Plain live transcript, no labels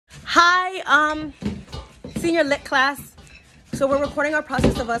Hi, senior lit class. So we're recording our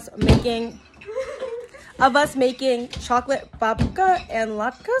process of us making chocolate babka and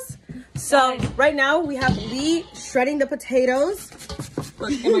latkes. So right now we have Lee shredding the potatoes.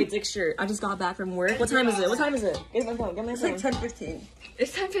 Look, in my dick shirt. I just got back from work. What time is it? What time is it? Get my phone. Get my phone. It's like 10:15.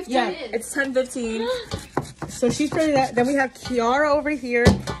 It's 10:15. Yeah, it's 10:15. So she's shredding that. Then we have Kiara over here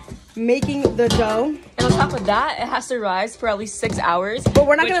making the dough. And on top of that, it has to rise for at least 6 hours. But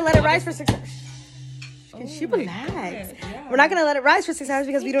we're not gonna let it rise for 6 hours. Can she relax? Yeah. We're not gonna let it rise for 6 hours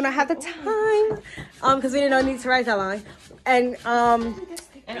because we do not have the time. Because we didn't know it needs to rise that long. And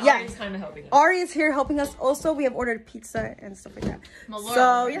yeah, Ari's kind of helping us. Ari is here helping us. Also, we have ordered pizza and stuff like that.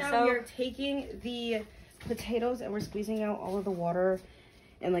 So yeah, now we are taking the potatoes and we're squeezing out all of the water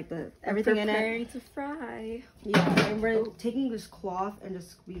and like the everything in it. Preparing to fry. Yeah, and we're taking this cloth and just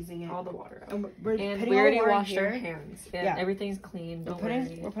squeezing it. All the water out. And we already washed our hands. And yeah, everything's clean. We're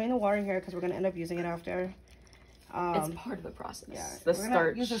putting the water in here because we're gonna end up using it after. It's part of the process. Yeah, the we're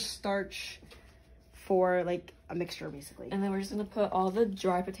starch. Use the starch for like a mixture basically. And then we're just gonna put all the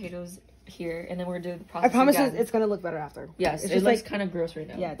dry potatoes here, and then we're gonna do the process. I promise again. it's gonna look better after. Yes, it's it just looks like kind of gross right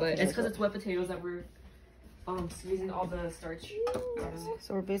now. Yeah, but it's because it's wet potatoes that we're squeezing all the starch out of.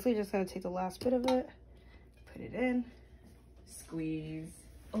 So we're basically just gonna take the last bit of it, put it in, squeeze.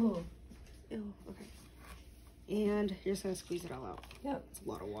 Oh, ew, okay. And you're just gonna squeeze it all out. Yep, it's a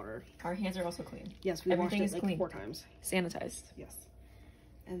lot of water. Our hands are also clean. Yes, we washed it like clean. 4 times. Sanitized. Yes.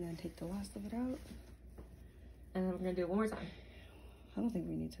 And then take the last of it out. And then we're gonna do it one more time. I don't think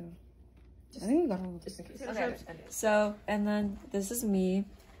we need to. I think we got all of just in case. Okay. So, and then this is me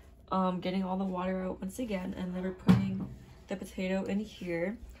getting all the water out once again, and then we're putting the potato in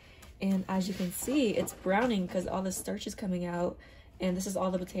here. And as you can see, it's browning because all the starch is coming out, and this is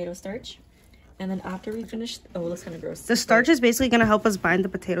all the potato starch. And then after we finish, oh, it looks kind of gross. The starch is basically gonna help us bind the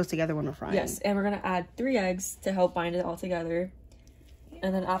potatoes together when we're frying. Yes, and we're gonna add 3 eggs to help bind it all together.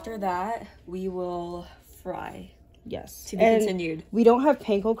 And then after that, we will fry. Yes. To be continued. We don't have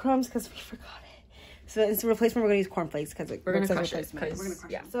panko crumbs because we forgot it. So it's a replacement. We're gonna use cornflakes because we're gonna crush it. We're gonna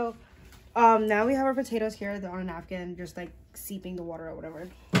crush it. So now we have our potatoes here. They're on a napkin, just like seeping the water or whatever.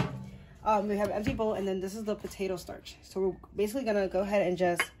 We have an empty bowl, and then this is the potato starch. So we're basically gonna go ahead and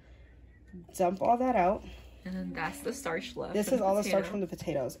just dump all that out. And then that's the starch left. This is all the starch from the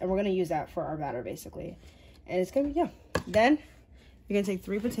potatoes, and we're gonna use that for our batter basically. And it's gonna be Then you're gonna take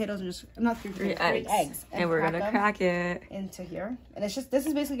 3 potatoes and just three eggs, and we're gonna crack it into here. And it's just this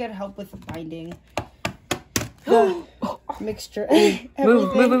is basically gonna help with binding the mixture.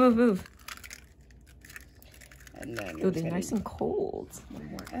 Move. And then ooh, they're nice and cold. One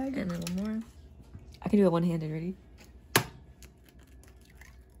more egg. And then one more. I can do it one-handed. Ready?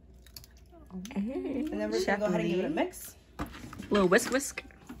 And then we're just gonna go ahead and give it a mix. A little whisk.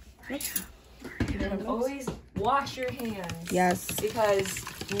 And always wash your hands. Yes. Because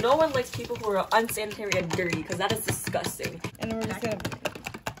no one likes people who are unsanitary and dirty, because that is disgusting. And then we're just gonna.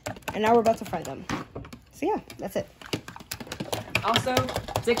 And now we're about to fry them. So yeah, that's it. Also,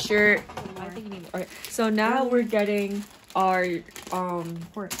 dick shirt. I think you need more. Okay. So now we're getting our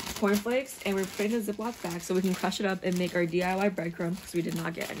cornflakes, and we're putting the Ziploc bag so we can crush it up and make our DIY breadcrumbs because we did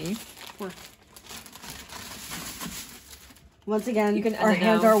not get any. Once again, our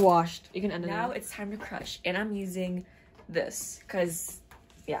hands are washed. You can end it now. It's time to crush, and I'm using this because,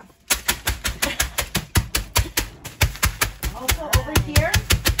 yeah. Also over here,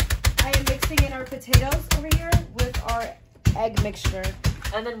 I am mixing in our potatoes over here with our egg mixture.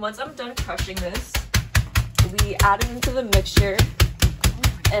 And then once I'm done crushing this, we add it into the mixture,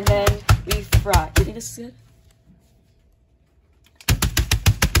 and then we fry. Do you think this is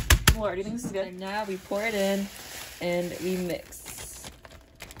good? More. Do you think this is good? And now we pour it in, and we mix.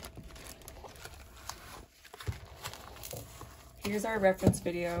 Here's our reference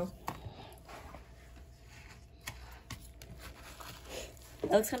video.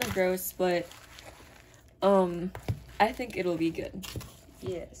 That looks kind of gross, but I think it'll be good.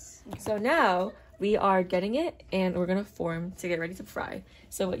 Yes. So now we are getting it, and we're gonna form to get ready to fry.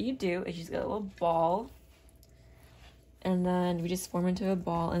 So what you do is you just get a little ball, and then we just form into a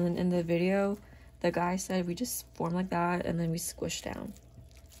ball. And then in the video, the guy said we just form like that, and then we squish down.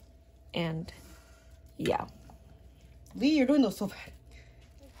 And yeah. Lee, you're doing those so bad.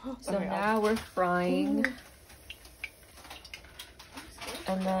 So now we're frying.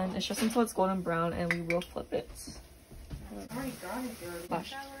 And then it's just until it's golden brown, and we will flip it.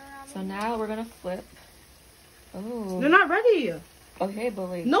 So now we're gonna flip. Oh. They're not ready. Okay, but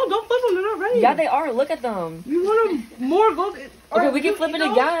like. No, don't flip them. They're not ready. Yeah, they are. Look at them. You want them more golden? Okay, we can flip it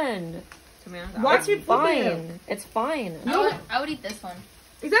again. Why keep flipping it? It's fine. I would eat this one.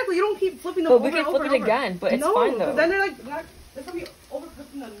 Exactly. You don't keep flipping them But over we can and flip over it and over. again, but it's no, fine though. Then they're like, they're gonna be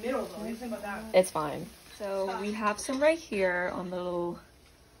overcooked in the middle though. You think about that? It's fine. So we have some right here on the little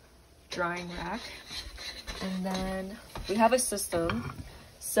drying rack. And then we have a system.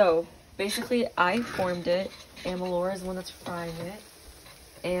 So basically I formed it and Melora is the one that's frying it.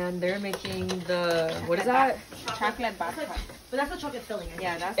 And they're making the, what is that? Chocolate babka. But that's the chocolate filling.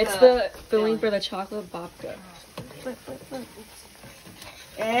 Yeah, that's It's the filling for the chocolate babka. Flip, flip, flip.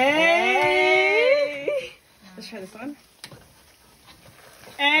 Hey! Let's try this one.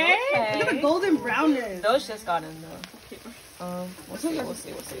 Hey! Okay. Look at the golden brownness. Those just got in though. We'll see.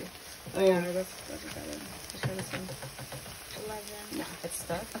 Oh yeah, that's got it. Let's try this one. Yeah, it's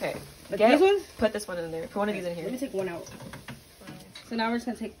stuck. Okay. But these ones? Put this one in there. Put one of these in Let me here. take one out. So now we're just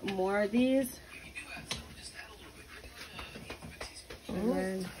gonna take more of these. And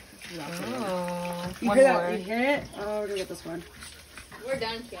then Oh, you one hear more. that? You hear it? Oh, we're gonna get this one. We're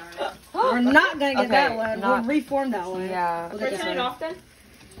done, Kiara. We're not gonna get Okay, that one. not- We'll reform that one. Yeah. We'll get this one. off then?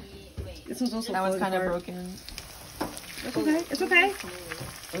 This one's also That one's falling kind of apart. broken. It's okay. It's okay.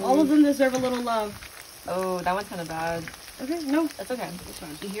 All of them deserve a little love. Oh, that one's kind of bad. Okay, no. That's okay. It's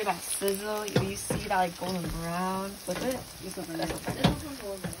fine. You hear that sizzle? You see that like golden brown? Flip it. It's not That's bad. okay.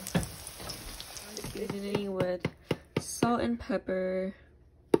 Seasoning with salt and pepper.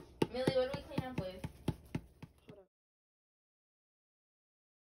 Millie, what do we